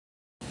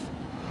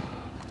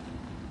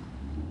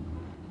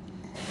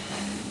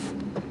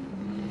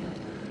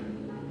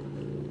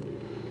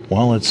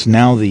Well, it's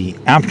now the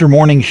after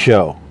morning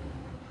show.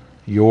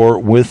 You're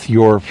with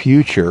your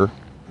future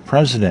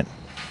president.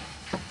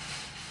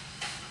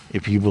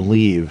 If you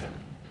believe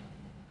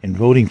in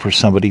voting for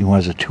somebody who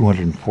has a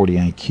 240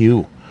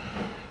 IQ,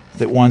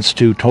 that wants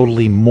to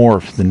totally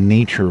morph the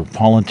nature of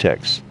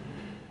politics,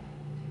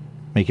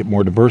 make it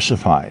more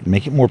diversified,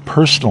 make it more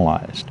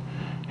personalized,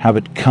 have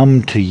it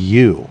come to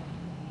you,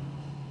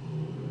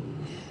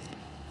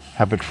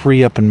 have it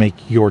free up and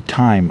make your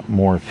time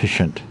more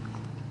efficient.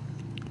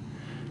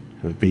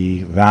 It would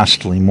be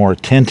vastly more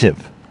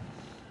attentive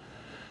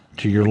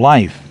to your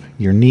life,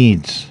 your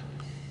needs.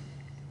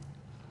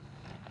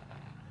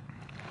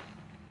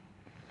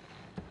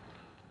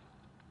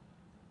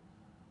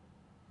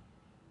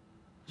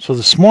 So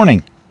this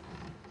morning,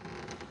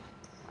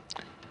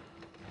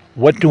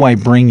 what do I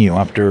bring you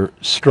after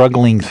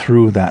struggling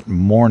through that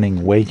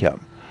morning wake-up,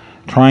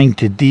 trying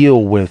to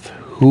deal with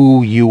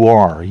who you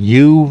are,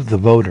 you, the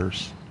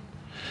voters,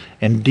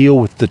 and deal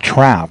with the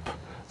trap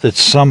that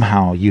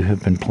somehow you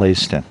have been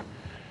placed in?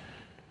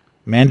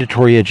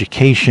 Mandatory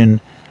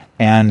education,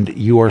 and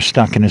you are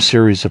stuck in a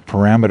series of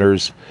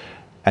parameters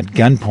at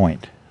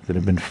gunpoint that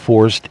have been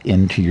forced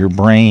into your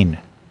brain.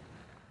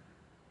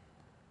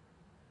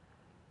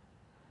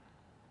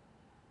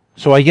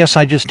 So I guess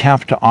I just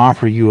have to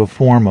offer you a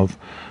form of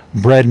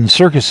bread and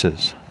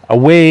circuses, a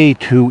way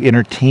to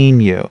entertain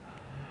you,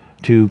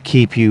 to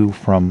keep you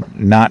from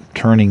not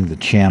turning the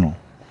channel,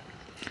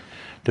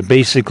 to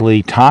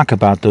basically talk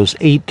about those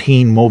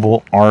 18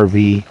 mobile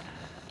RV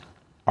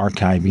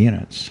archive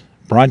units,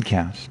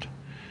 broadcast,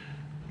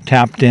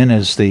 tapped in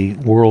as the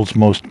world's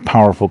most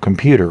powerful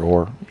computer,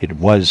 or it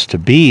was to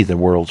be the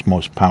world's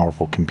most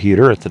powerful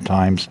computer at the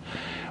times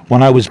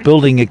when I was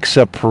building,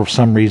 except for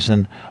some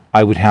reason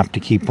I would have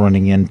to keep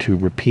running into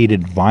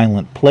repeated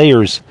violent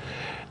players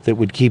that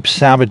would keep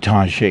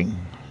sabotaging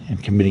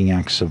and committing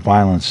acts of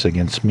violence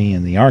against me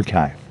in the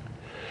archive.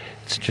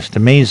 It's just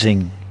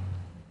amazing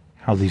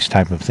how these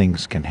type of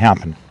things can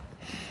happen.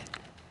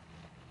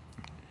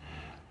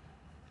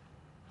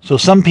 So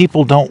some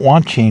people don't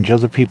want change,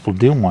 other people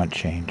do want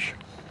change.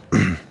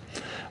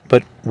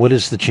 But what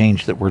is the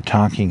change that we're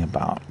talking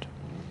about?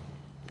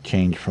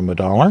 Change from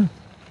 $1?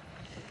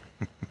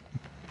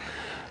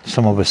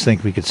 Some of us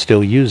think we could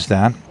still use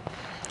that.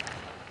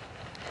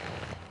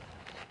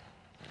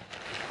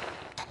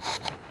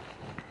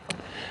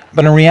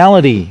 But in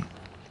reality,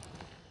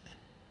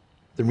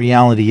 the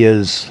reality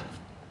is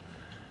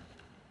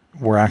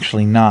we're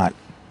actually not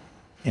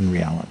in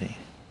reality.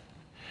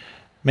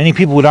 Many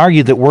people would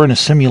argue that we're in a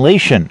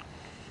simulation.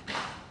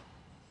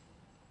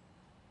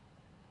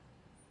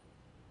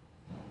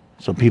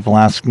 So people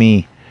ask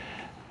me,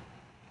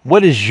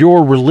 what is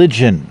your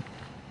religion?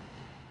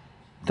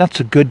 That's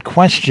a good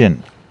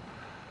question.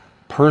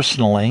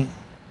 Personally,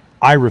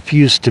 I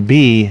refuse to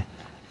be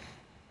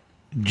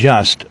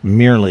just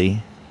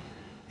merely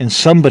in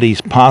somebody's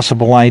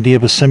possible idea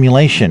of a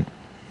simulation.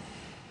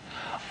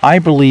 I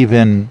believe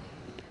in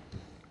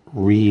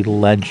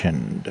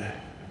re-legend. A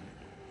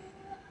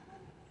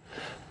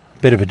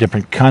bit of a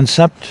different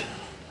concept,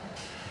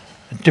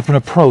 a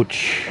different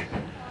approach.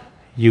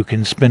 You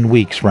can spend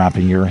weeks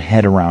wrapping your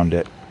head around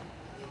it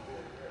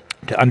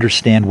to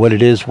understand what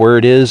it is, where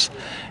it is,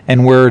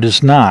 and where it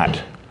is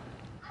not.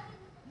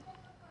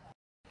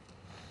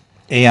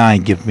 AI,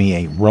 give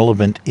me a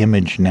relevant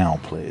image now,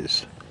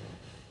 please.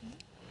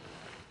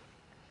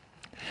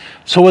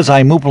 So as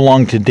I move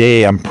along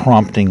today, I'm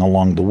prompting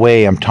along the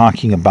way. I'm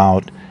talking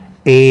about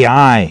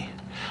AI.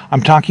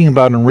 I'm talking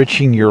about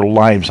enriching your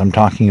lives. I'm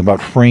talking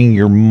about freeing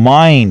your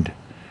mind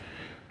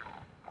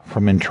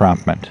from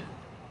entrapment.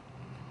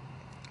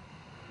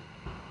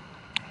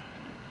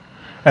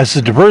 As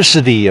the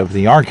diversity of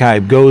the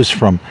archive goes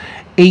from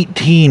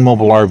 18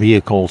 mobile RV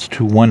vehicles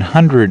to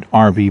 100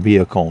 RV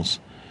vehicles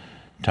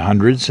to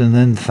hundreds and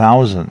then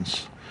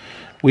thousands,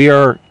 we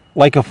are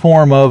like a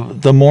form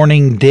of the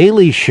morning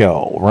daily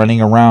show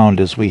running around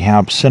as we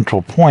have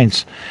central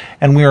points,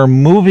 and we are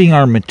moving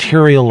our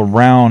material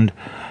around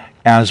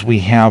as we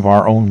have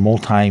our own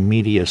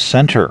multimedia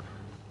center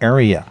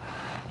area.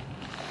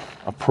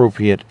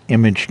 Appropriate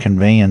image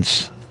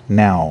conveyance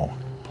now,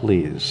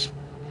 please.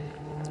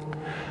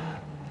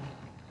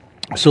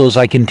 So as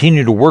I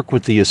continue to work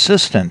with the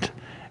assistant,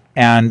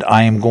 and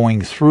I am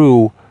going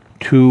through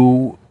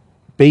to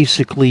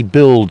basically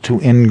build, to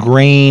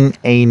ingrain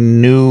a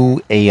new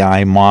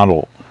AI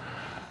model.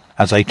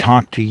 As I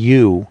talk to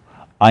you,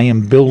 I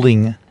am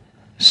building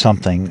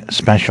something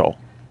special.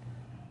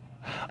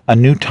 A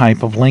new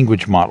type of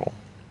language model.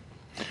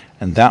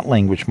 And that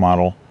language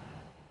model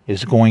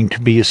is going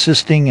to be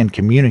assisting and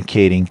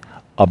communicating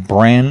a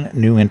brand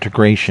new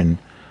integration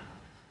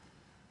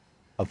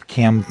of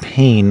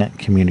campaign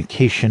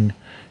communication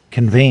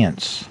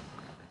conveyance.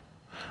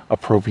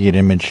 Appropriate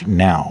image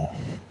now.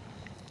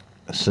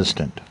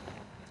 Assistant.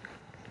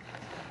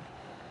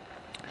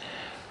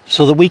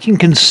 So that we can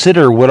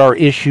consider what our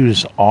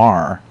issues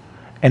are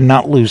and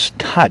not lose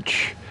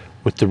touch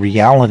with the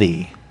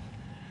reality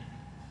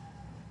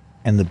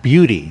and the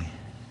beauty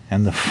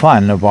and the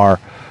fun of our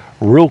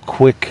real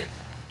quick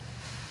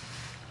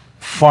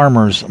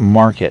farmer's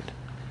market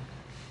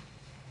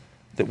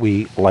that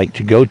we like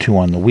to go to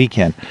on the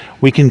weekend,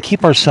 we can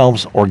keep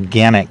ourselves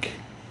organic,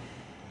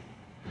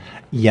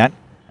 yet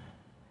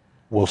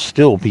we'll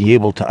still be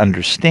able to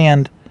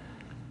understand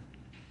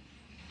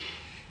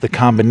the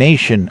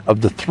combination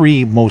of the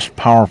three most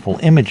powerful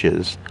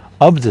images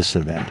of this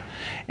event,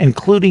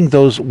 including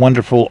those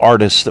wonderful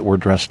artists that were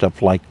dressed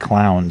up like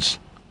clowns,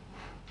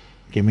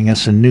 giving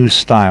us a new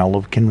style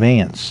of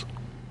conveyance.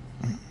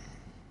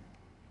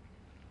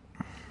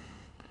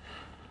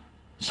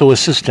 So,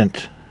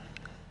 assistant,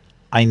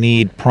 I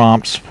need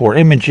prompts for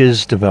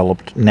images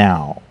developed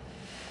now.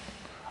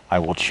 I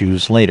will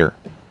choose later.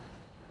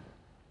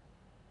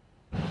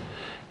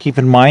 Keep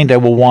in mind I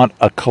will want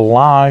a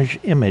collage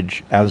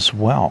image as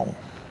well.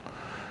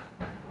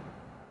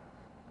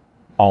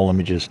 All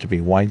images to be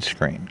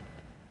widescreen.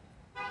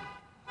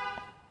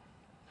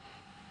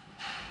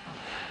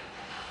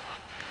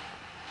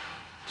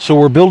 So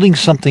we're building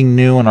something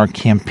new, and our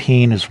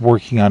campaign is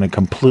working on a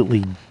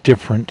completely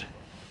different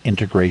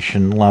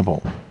integration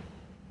level.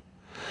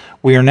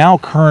 We are now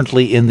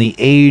currently in the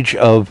age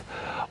of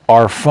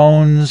our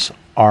phones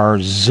are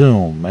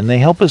Zoom, and they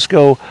help us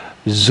go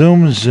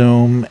zoom,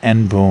 zoom,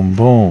 and boom,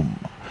 boom.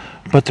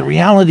 But the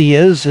reality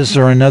is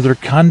there another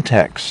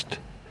context?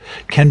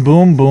 Can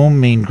boom,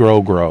 boom mean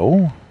grow,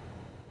 grow?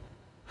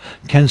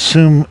 Can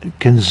zoom,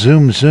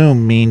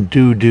 zoom mean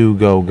do, do,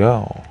 go,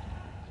 go?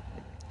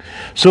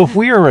 So if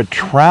we are a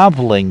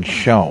traveling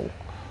show,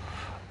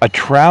 a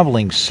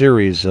traveling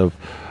series of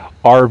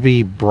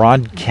RV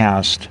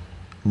broadcast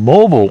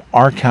mobile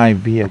archive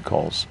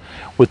vehicles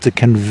with the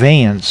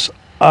conveyance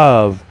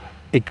of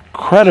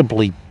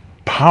incredibly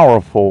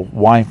powerful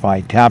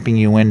Wi-Fi tapping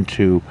you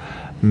into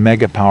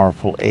mega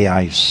powerful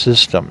AI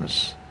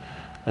systems,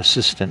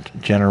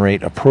 assistant,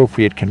 generate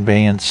appropriate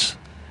conveyance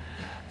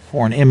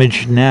for an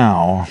image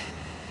now.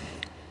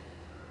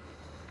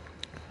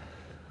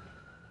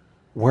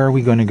 Where are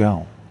we going to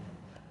go?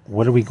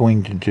 What are we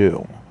going to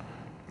do?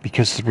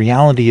 Because the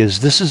reality is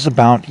this is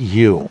about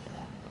you.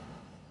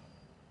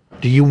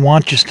 Do you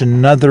want just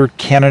another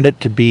candidate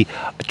to be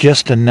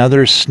just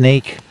another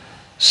snake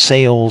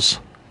sales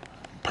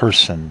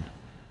person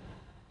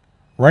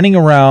running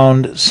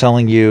around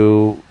selling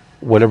you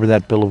whatever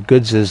that bill of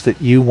goods is that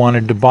you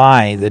wanted to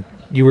buy, that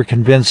you were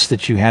convinced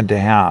that you had to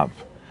have,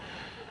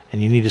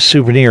 and you need a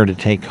souvenir to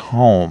take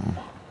home?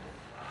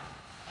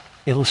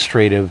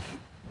 Illustrative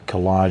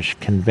collage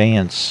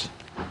conveyance,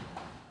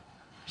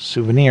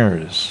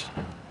 souvenirs,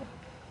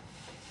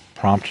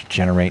 prompt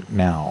generate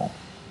now.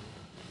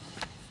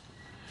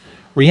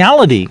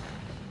 Reality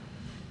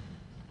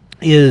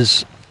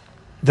is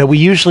that we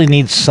usually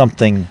need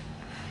something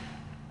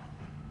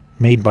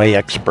made by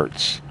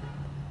experts.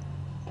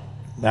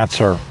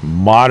 That's our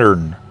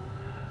modern,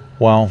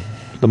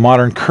 the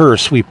modern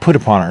curse we put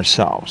upon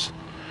ourselves,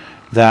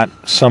 that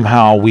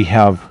somehow we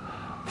have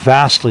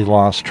vastly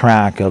lost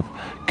track of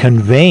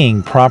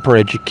conveying proper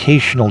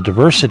educational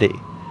diversity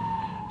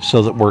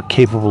so that we're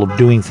capable of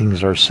doing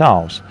things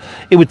ourselves.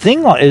 It would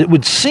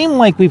seem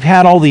like we've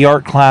had all the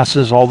art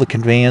classes, all the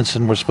conveyance,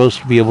 and we're supposed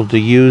to be able to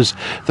use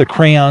the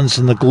crayons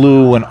and the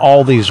glue and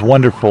all these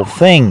wonderful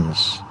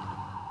things.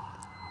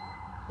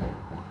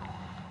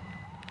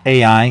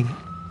 AI,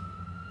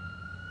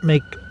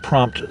 make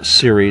prompt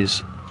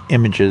series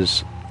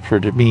images for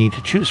me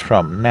to choose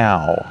from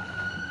now.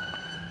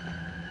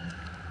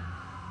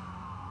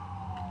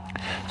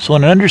 So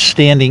an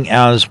understanding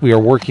as we are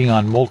working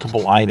on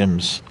multiple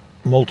items,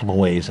 multiple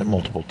ways at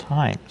multiple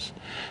times.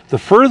 The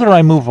further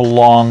I move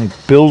along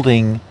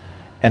building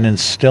and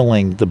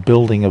instilling the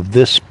building of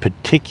this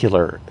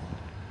particular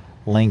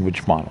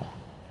language model,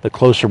 the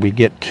closer we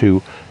get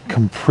to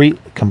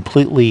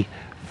completely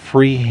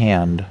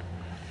freehand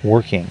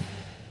working,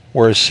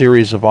 where a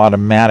series of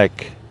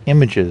automatic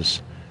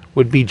images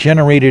would be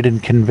generated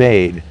and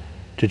conveyed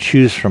to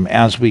choose from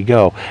as we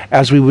go,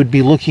 as we would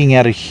be looking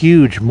at a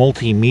huge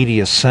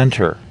multimedia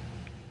center,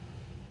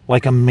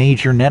 like a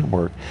major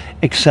network,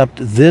 except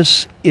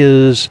this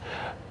is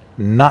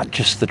not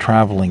just the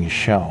traveling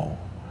show.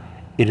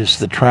 It is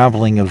the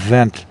traveling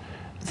event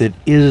that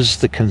is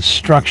the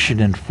construction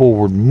and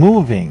forward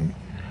moving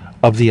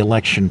of the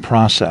election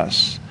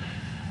process.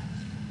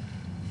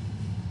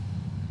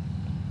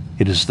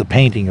 It is the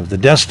painting of the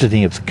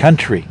destiny of the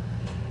country,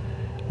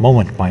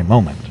 moment by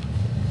moment.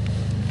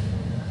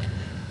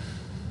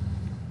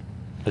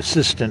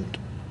 Assistant,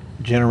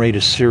 generate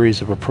a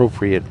series of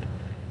appropriate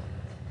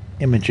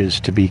images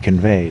to be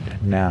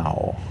conveyed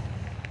now.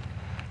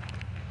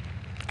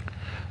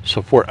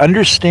 So for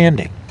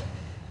understanding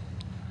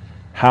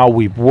how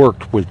we've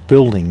worked with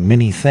building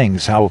many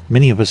things, how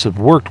many of us have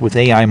worked with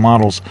AI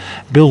models,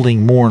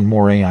 building more and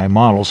more AI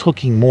models,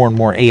 hooking more and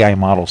more AI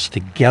models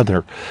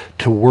together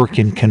to work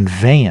in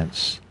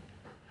conveyance,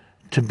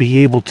 to be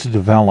able to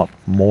develop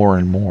more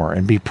and more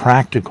and be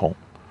practical,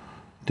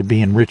 to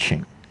be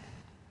enriching,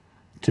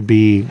 to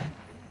be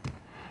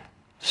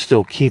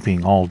still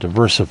keeping all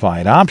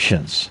diversified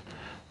options,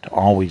 to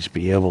always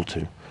be able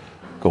to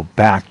go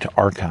back to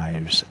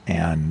archives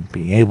and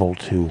be able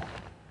to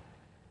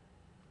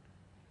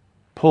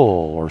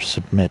pull or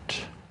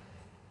submit.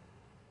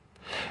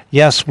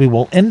 Yes, we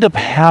will end up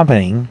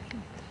having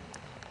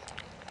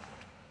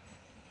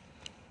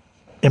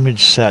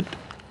image set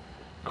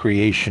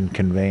creation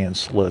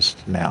conveyance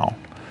list now.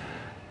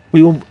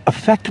 We will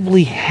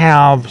effectively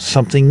have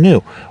something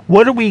new.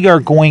 What we are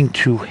going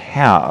to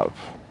have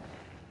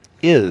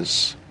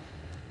is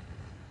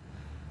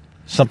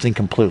something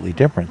completely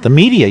different. The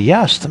media,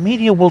 yes, the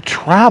media will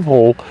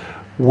travel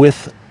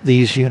with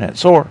these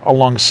units or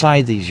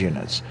alongside these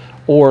units,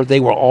 or they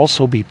will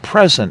also be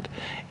present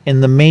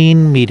in the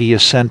main media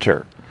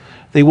center.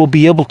 They will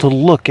be able to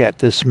look at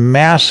this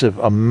massive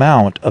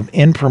amount of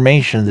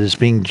information that is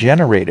being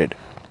generated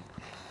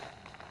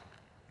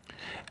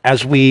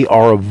as we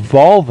are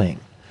evolving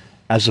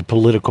as a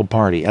political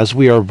party, as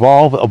we are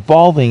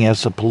evolving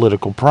as a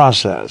political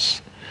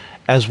process,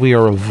 as we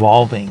are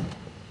evolving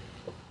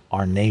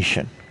our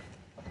nation.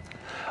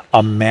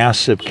 A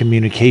massive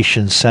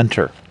communication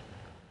center,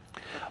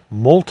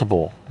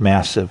 multiple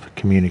massive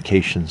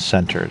communication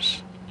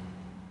centers.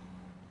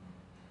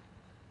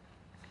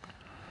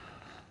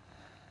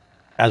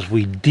 As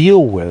we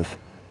deal with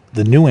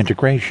the new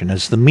integration,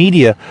 as the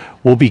media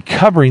will be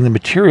covering the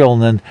material,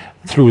 and then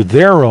through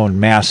their own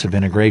massive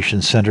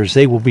integration centers,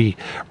 they will be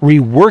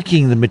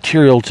reworking the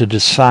material to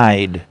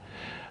decide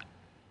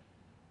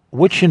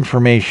which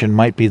information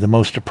might be the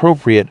most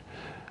appropriate,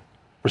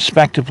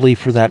 respectively,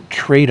 for that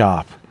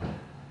trade-off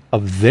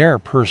of their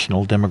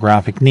personal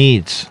demographic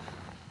needs.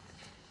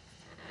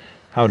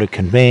 How to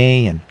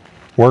convey and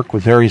work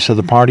with various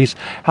other parties,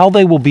 how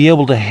they will be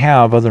able to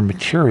have other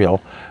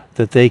material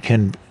that they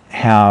can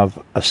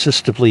have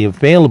assistively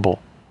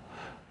available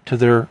to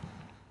their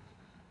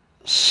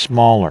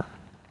smaller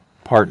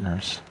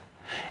partners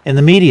in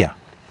the media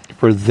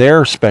for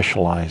their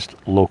specialized,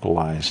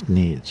 localized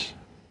needs.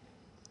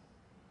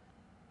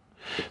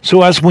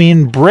 So as we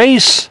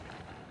embrace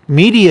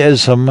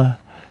mediaism,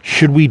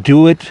 should we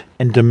do it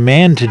and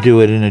demand to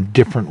do it in a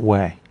different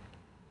way?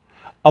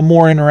 A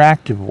more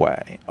interactive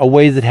way, a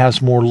way that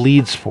has more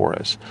leads for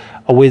us,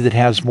 a way that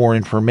has more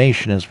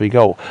information as we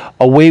go,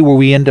 a way where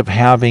we end up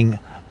having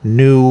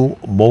new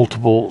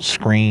multiple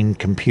screen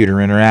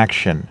computer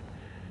interaction,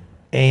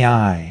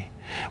 AI.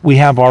 We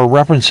have our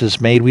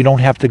references made. We don't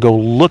have to go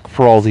look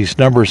for all these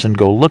numbers and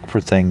go look for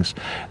things.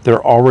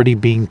 They're already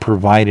being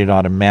provided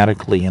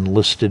automatically and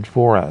listed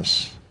for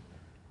us.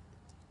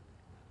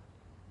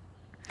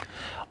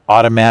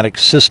 Automatic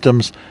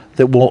systems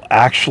that will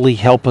actually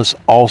help us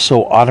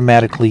also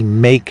automatically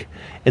make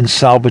and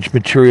salvage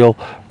material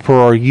for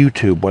our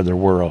YouTube, whether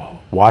we're a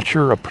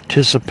watcher, a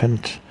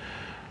participant,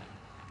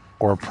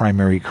 or a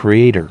primary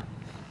creator.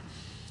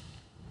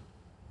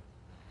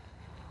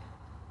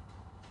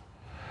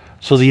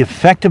 So the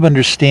effective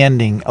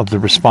understanding of the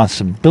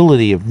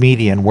responsibility of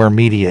media and where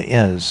media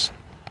is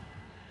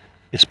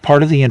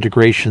part of the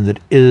integration that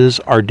is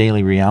our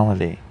daily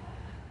reality,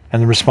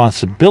 and the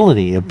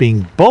responsibility of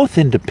being both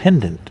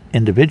independent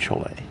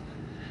individually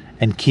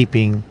and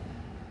keeping,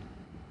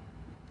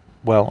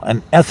 well,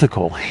 an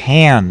ethical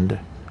hand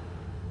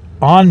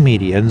on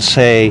media and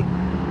say,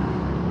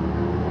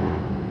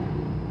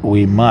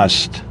 we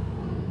must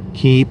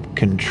keep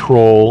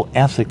control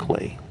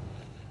ethically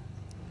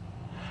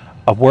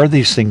of where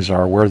these things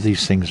are, where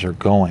these things are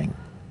going.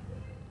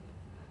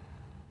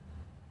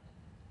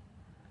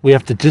 We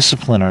have to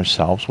discipline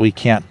ourselves. We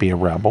can't be a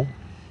rebel.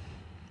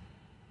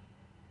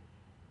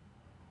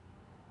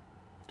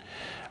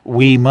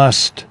 We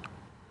must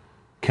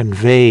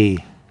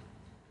convey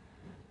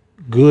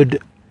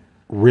good,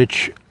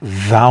 rich,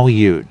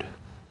 valued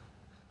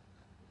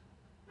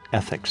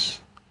ethics.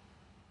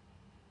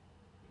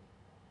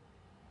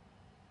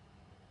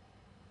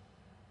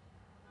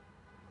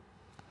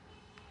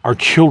 Our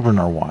children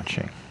are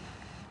watching.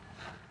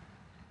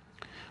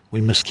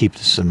 We must keep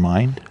this in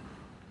mind.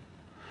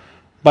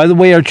 By the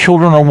way, our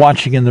children are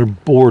watching and they're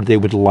bored. They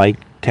would like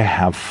to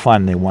have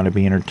fun. They want to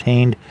be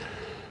entertained.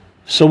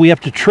 So we have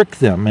to trick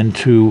them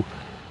into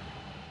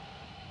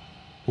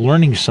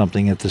learning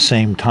something at the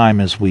same time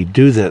as we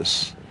do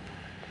this.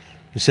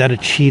 Is that a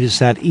cheat? Is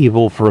that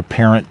evil for a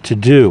parent to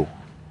do?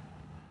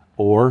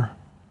 Or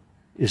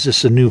is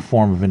this a new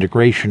form of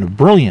integration of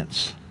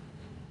brilliance?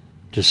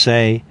 To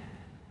say,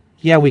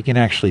 yeah, we can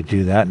actually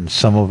do that, and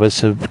some of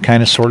us have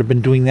kind of sort of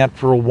been doing that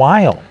for a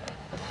while.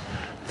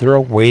 There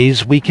are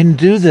ways we can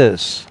do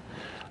this.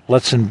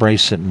 Let's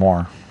embrace it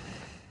more.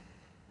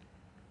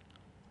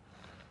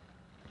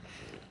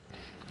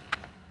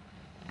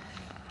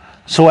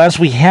 So as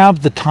we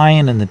have the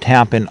tie-in and the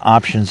tap-in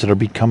options that are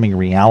becoming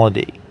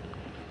reality,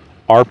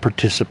 our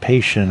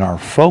participation and our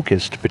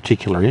focus to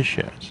particular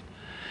issues,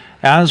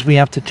 as we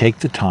have to take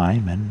the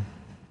time and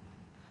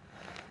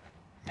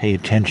pay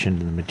attention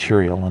to the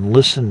material and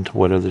listen to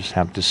what others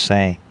have to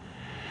say.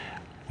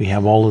 We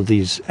have all of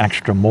these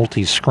extra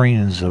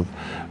multi-screens of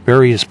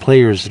various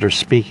players that are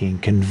speaking,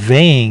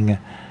 conveying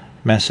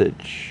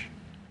message.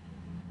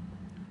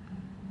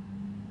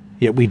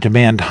 Yet we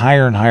demand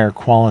higher and higher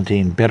quality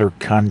and better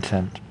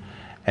content,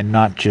 and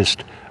not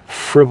just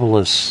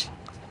frivolous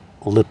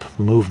lip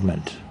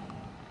movement.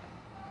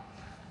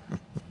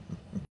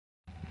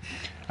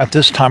 At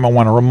this time, I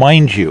want to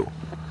remind you,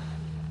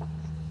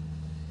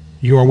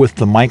 you are with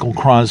the Michael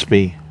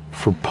Crosby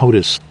for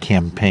POTUS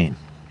campaign.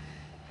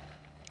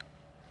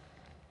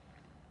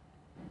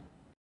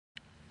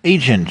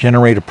 Agent,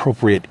 generate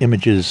appropriate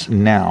images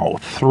now.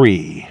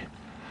 3.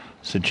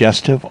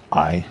 Suggestive,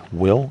 I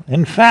will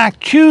in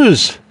fact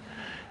choose.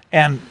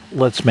 And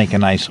let's make a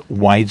nice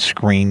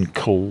widescreen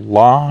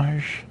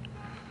collage.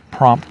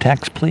 Prompt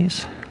text,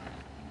 please.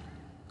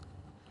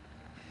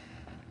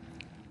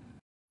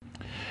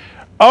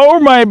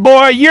 Oh my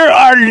boy, you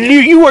are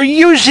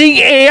using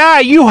AI.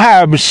 You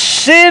have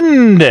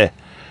sinned.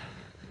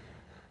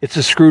 It's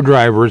a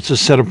screwdriver. It's a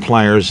set of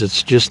pliers.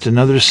 It's just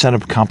another set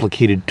of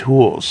complicated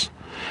tools.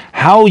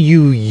 How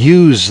you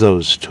use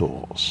those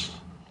tools,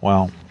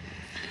 well,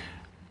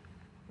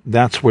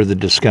 that's where the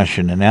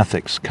discussion in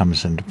ethics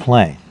comes into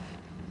play.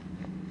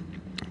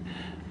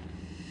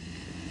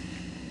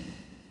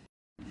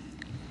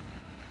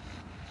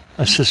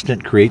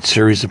 Assistant creates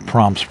series of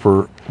prompts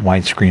for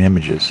widescreen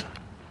images.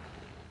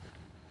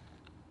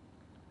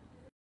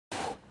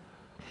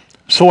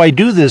 So I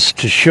do this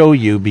to show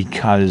you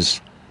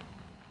because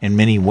in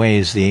many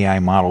ways the AI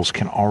models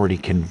can already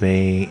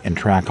convey and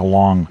track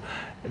along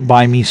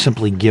by me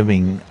simply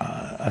giving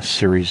a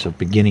series of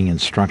beginning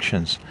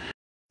instructions.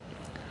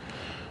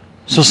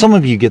 So some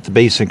of you get the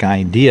basic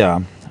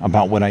idea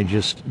about what I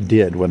just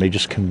did, what I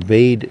just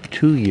conveyed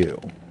to you.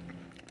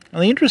 Now,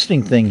 the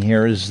interesting thing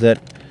here is that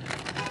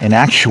in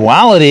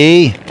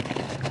actuality,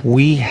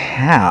 we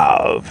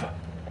have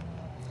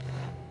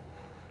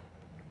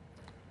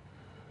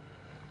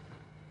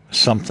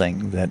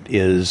something that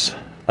is,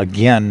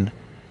 again,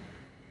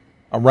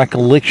 a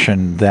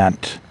recollection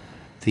that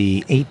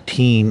the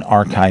 18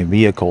 archive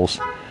vehicles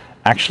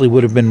actually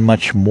would have been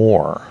much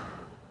more.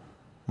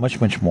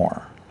 Much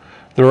more.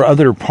 There are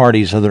other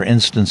parties, other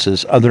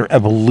instances, other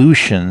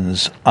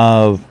evolutions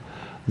of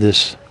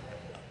this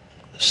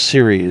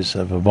series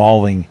of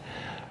evolving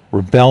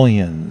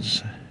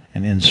rebellions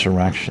and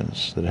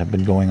insurrections that have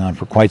been going on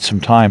for quite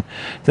some time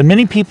that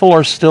many people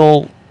are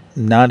still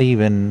not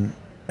even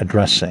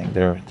addressing.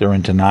 They're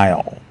in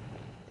denial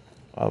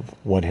of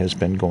what has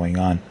been going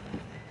on.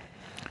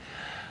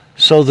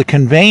 So the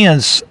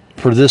conveyance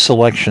for this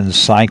election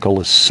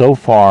cycle is so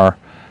far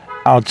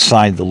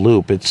outside the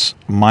loop, it's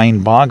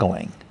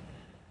mind-boggling.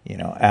 You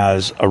know,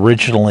 as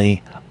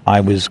originally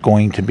I was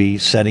going to be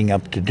setting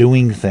up to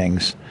doing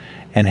things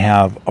and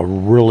have a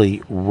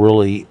really,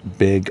 really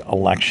big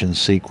election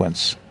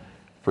sequence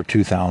for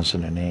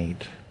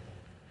 2008.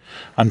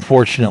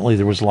 Unfortunately,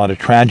 there was a lot of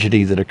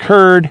tragedy that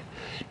occurred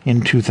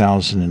in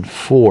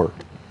 2004.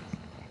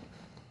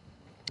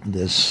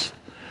 This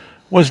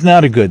was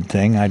not a good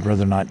thing. I'd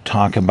rather not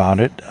talk about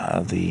it.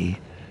 The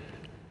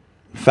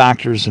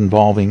factors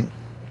involving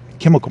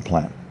chemical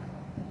plant,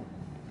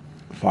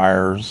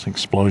 fires,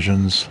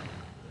 explosions,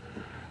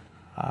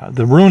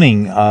 the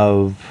ruining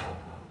of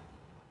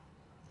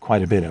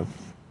quite a bit of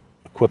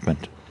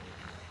equipment,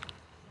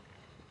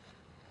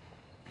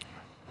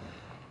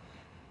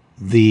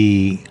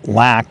 the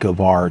lack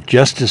of our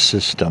justice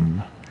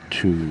system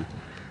to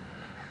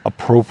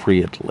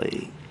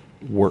appropriately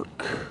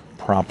work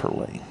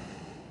properly,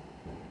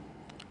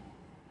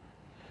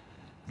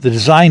 the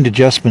designed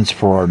adjustments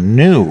for our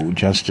new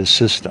justice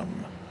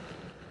system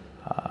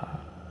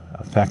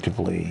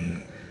effectively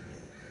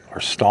are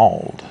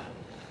stalled.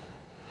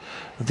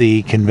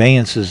 The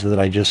conveyances that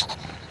I just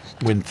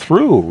went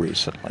through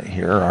recently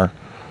here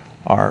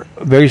are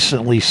very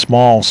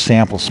small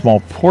samples, small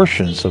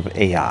portions of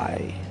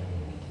AI,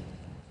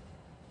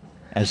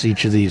 as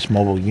each of these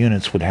mobile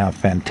units would have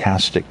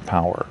fantastic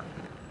power,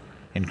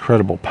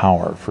 incredible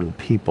power for the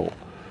people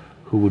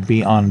who would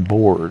be on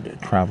board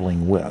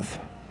traveling with,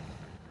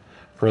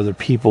 for other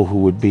people who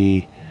would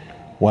be,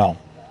 well,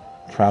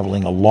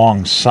 traveling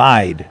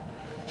alongside,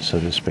 so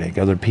to speak,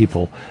 other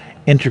people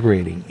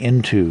integrating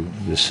into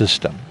the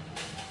system.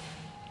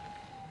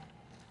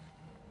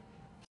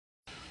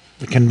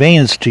 The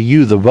conveyance to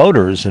you, the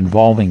voters,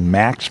 involving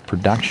max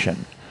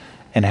production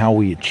and how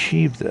we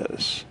achieve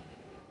this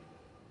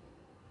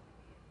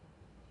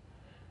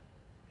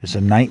is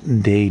a night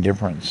and day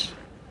difference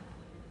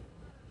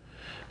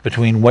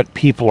between what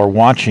people are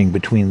watching,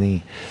 between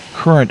the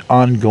current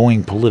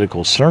ongoing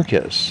political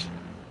circus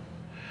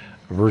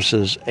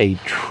versus a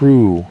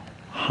true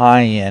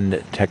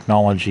high-end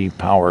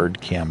technology-powered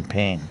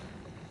campaign.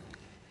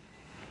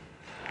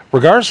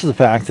 Regardless of the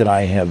fact that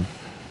I have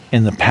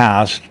in the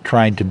past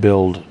tried to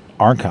build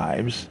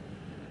archives,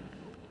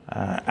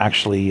 I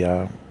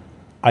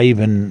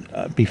even,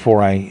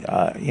 before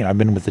I've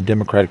been with the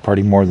Democratic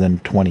Party more than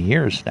 20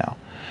 years now.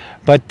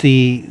 But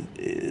the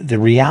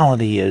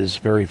reality is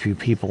very few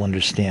people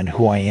understand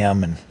who I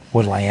am and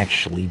what I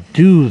actually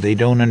do. They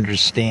don't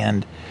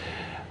understand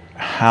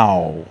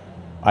how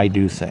I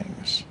do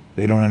things.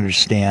 They don't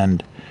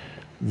understand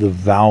the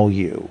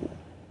value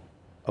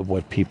of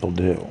what people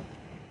do.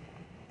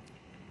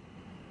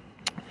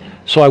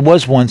 So I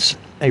was once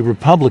a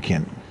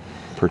Republican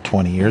for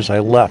 20 years. I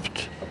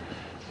left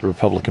the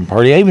Republican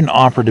Party. I even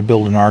offered to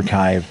build an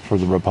archive for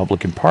the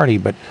Republican Party,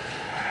 but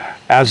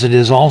As it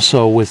is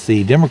also with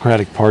the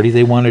Democratic Party,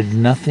 they wanted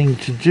nothing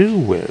to do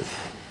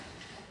with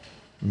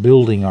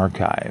building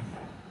archive.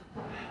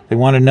 They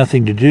wanted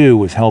nothing to do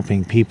with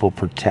helping people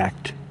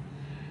protect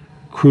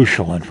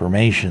crucial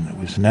information that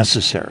was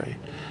necessary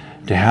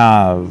to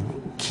have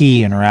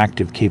key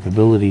interactive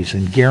capabilities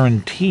and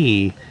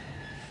guarantee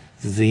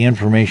that the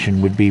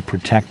information would be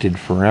protected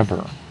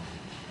forever.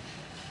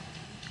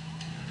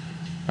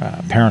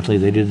 Apparently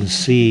they didn't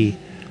see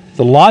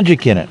the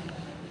logic in it.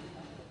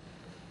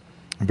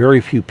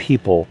 Very few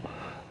people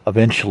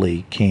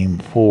eventually came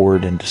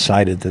forward and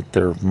decided that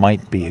there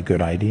might be a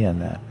good idea in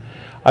that.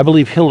 I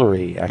believe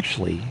Hillary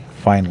actually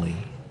finally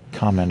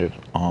commented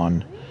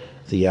on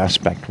the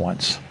aspect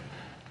once.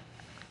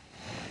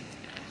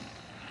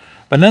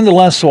 But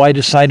nonetheless, so I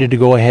decided to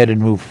go ahead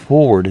and move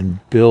forward and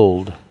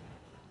build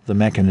the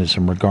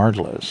mechanism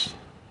regardless.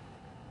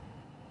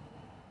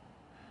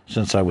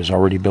 Since I was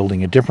already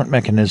building a different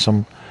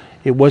mechanism,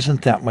 it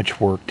wasn't that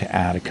much work to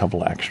add a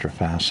couple extra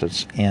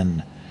facets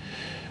in.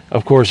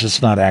 Of course,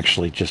 it's not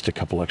actually just a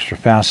couple extra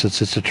facets,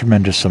 it's a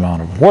tremendous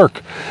amount of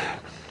work.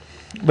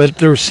 But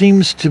there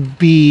seems to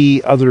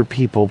be other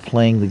people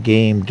playing the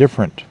game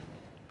different.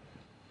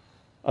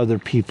 Other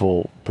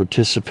people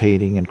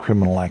participating in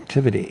criminal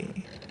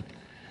activity.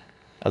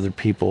 Other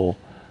people,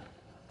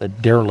 the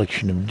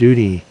dereliction of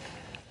duty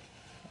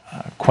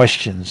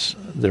questions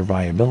their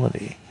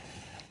viability.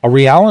 A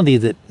reality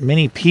that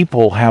many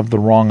people have the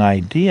wrong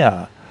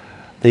idea.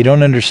 They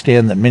don't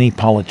understand that many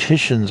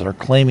politicians are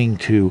claiming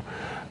to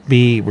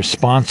be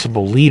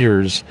responsible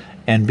leaders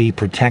and be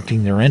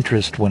protecting their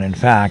interest when in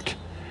fact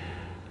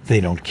they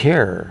don't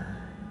care.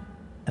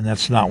 And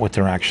that's not what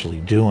they're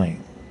actually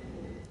doing.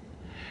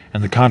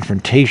 And the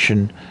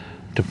confrontation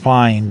to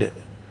find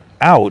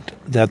out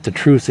that the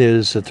truth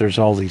is that there's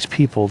all these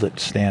people that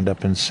stand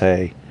up and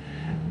say,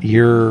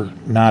 you're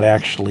not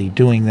actually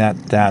doing that,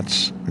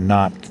 that's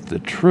not the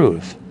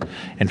truth.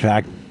 In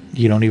fact,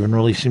 you don't even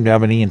really seem to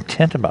have any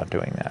intent about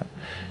doing that.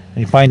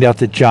 And you find out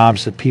that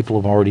jobs that people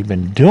have already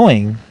been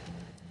doing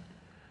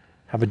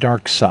have a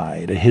dark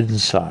side, a hidden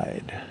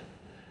side.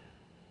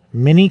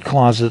 Many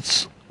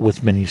closets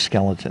with many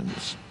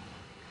skeletons.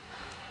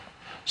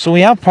 So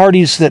we have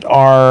parties that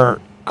are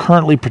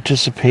currently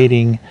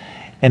participating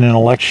in an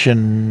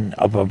election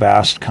of a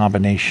vast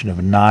combination of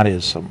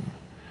Nazism.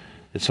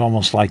 It's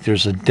almost like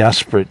there's a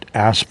desperate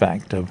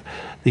aspect of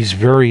these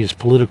various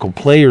political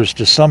players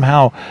to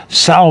somehow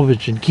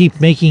salvage and keep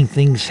making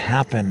things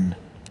happen,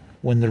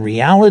 when the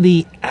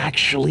reality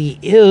actually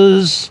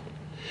is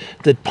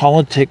that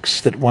politics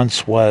that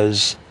once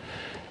was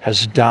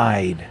has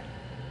died.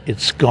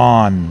 It's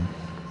gone.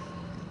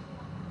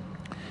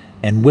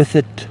 And with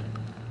it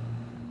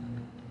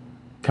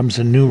comes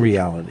a new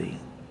reality,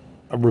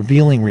 a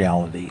revealing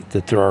reality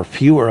that there are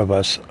fewer of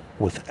us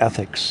with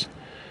ethics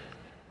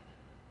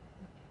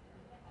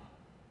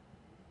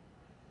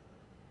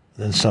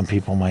than some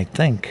people might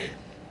think.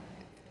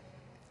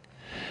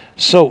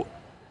 So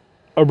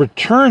a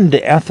return to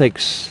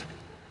ethics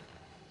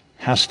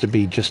has to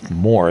be just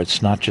more.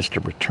 It's not just a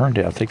return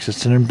to ethics.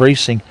 It's an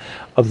embracing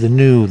of the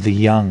new, the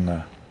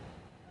young,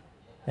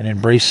 an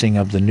embracing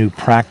of the new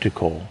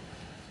practical,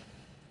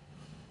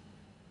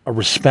 a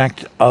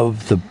respect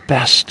of the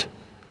best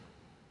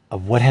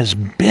of what has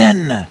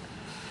been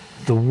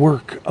the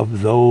work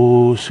of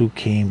those who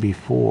came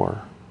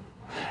before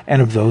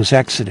and of those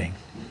exiting.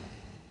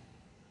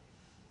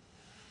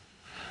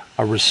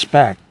 A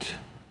respect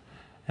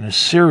and a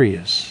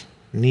serious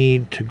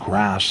need to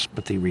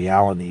grasp the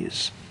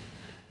realities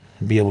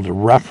and be able to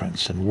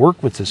reference and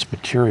work with this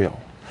material.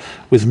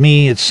 With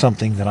me, it's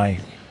something that I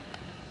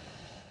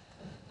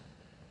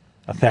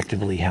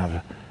effectively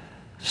have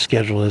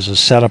scheduled as a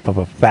setup of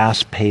a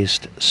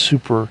fast-paced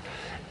super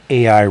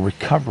AI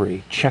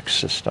recovery check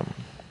system.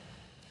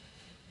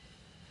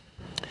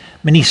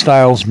 Many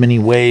styles, many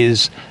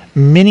ways,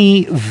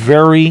 many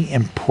very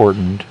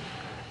important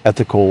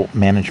ethical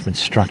management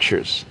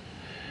structures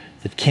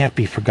that can't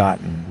be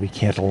forgotten. We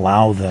can't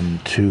allow them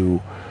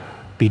to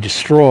be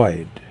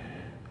destroyed.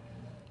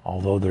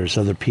 Although there's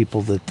other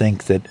people that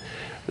think that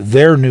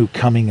their new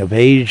coming of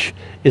age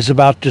is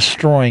about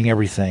destroying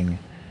everything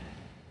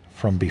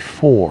from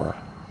before,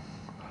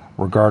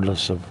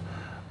 regardless of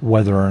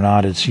whether or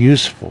not it's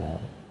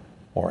useful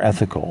or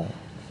ethical,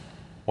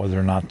 whether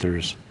or not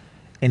there's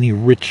any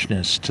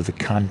richness to the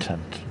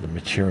content of the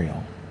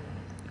material.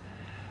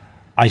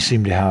 I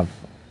seem to have,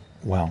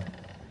 well,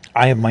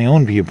 I have my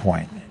own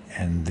viewpoint,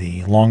 and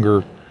the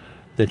longer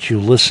that you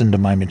listen to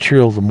my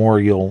material, the more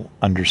you'll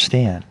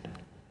understand.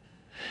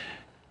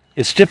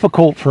 It's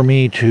difficult for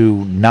me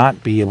to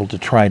not be able to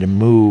try to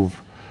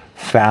move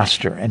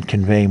faster and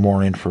convey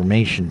more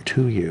information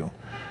to you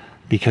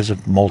because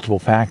of multiple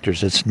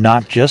factors. It's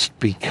not just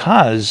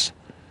because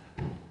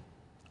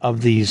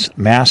of these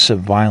massive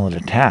violent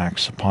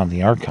attacks upon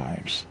the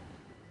archives.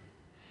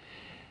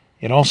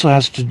 It also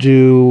has to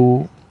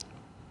do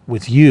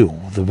with you,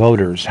 the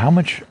voters. How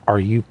much are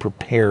you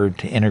prepared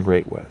to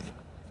integrate with?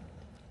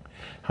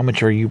 How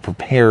much are you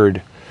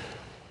prepared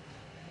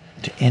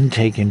to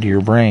intake into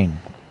your brain?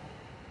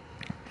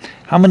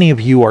 How many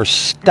of you are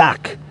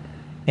stuck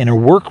in a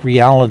work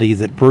reality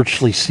that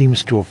virtually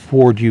seems to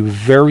afford you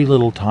very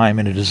little time,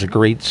 and it is a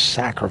great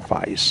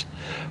sacrifice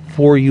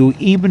for you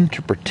even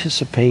to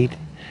participate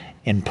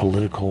in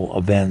political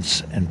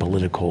events and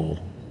political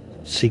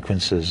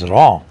sequences at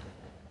all?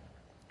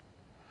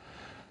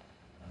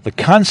 The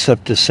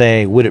concept to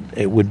say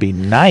it would be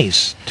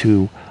nice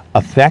to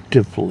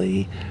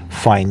effectively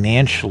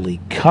financially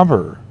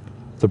cover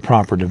the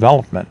proper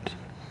development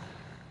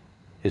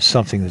is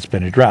something that's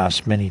been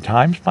addressed many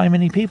times by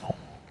many people.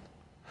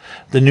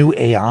 The new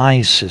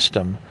AI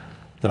system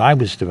that I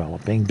was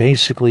developing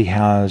basically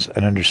has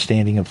an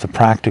understanding of the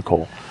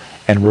practical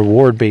and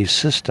reward-based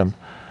system,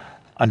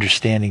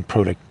 understanding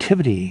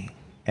productivity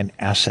and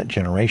asset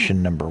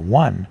generation, number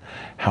one.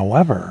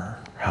 However,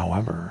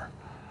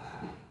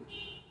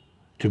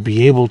 to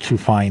be able to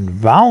find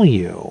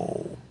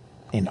value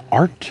in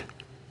art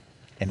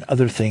and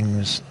other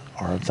things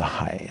are of the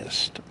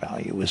highest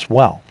value as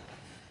well.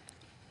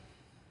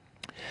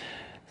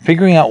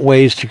 Figuring out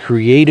ways to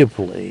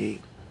creatively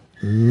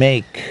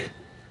make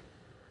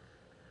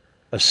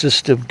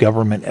assistive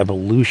government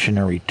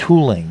evolutionary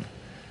tooling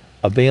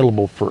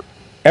available for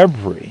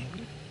every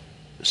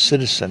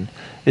citizen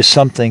is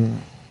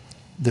something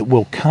that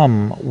will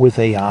come with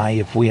AI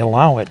if we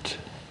allow it.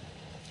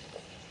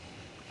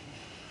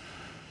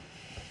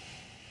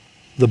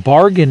 The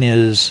bargain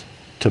is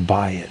to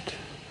buy it,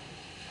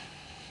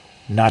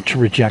 not to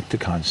reject the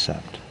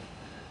concept,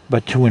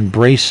 but to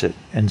embrace it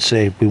and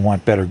say, if we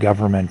want better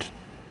government,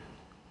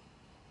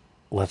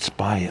 let's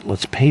buy it,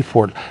 let's pay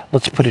for it,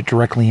 let's put it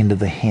directly into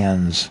the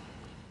hands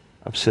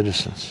of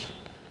citizens.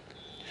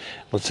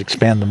 Let's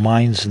expand the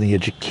minds and the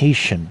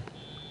education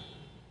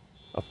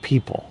of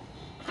people.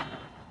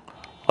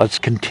 Let's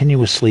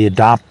continuously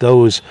adopt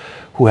those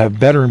who have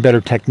better and better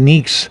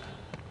techniques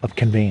of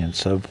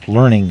conveyance, of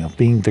learning, of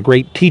being the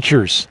great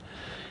teachers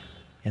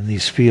in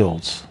these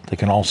fields. They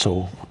can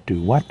also do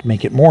what?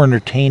 Make it more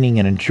entertaining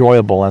and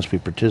enjoyable as we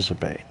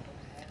participate.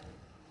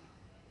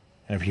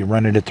 And if you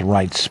run it at the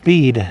right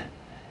speed,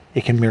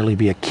 it can merely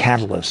be a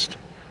catalyst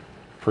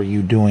for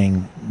you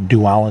doing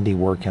duality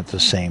work at the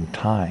same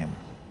time.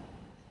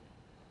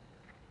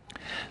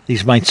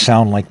 These might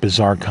sound like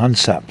bizarre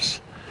concepts,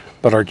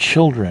 but our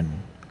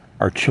children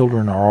are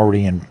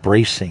already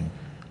embracing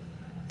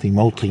the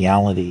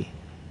multiality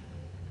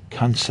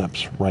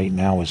concepts right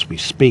now as we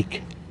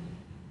speak.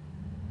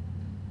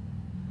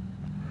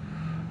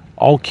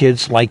 All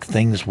kids like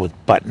things with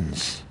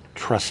buttons,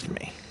 trust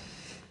me.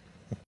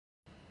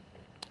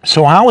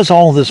 So how is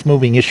all this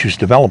moving issues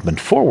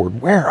development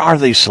forward? Where are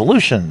these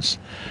solutions?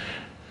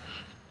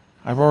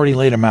 I've already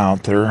laid them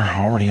out. They're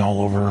already all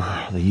over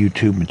the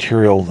YouTube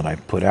material that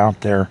I've put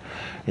out there.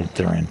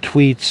 They're in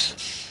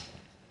tweets.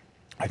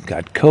 I've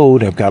got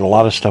code. I've got a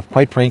lot of stuff.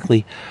 Quite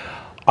frankly,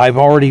 I've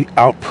already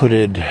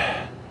outputted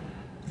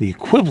the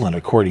equivalent,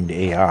 according to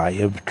AI,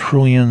 of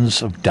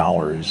trillions of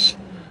dollars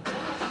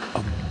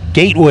of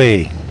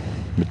gateway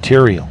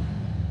material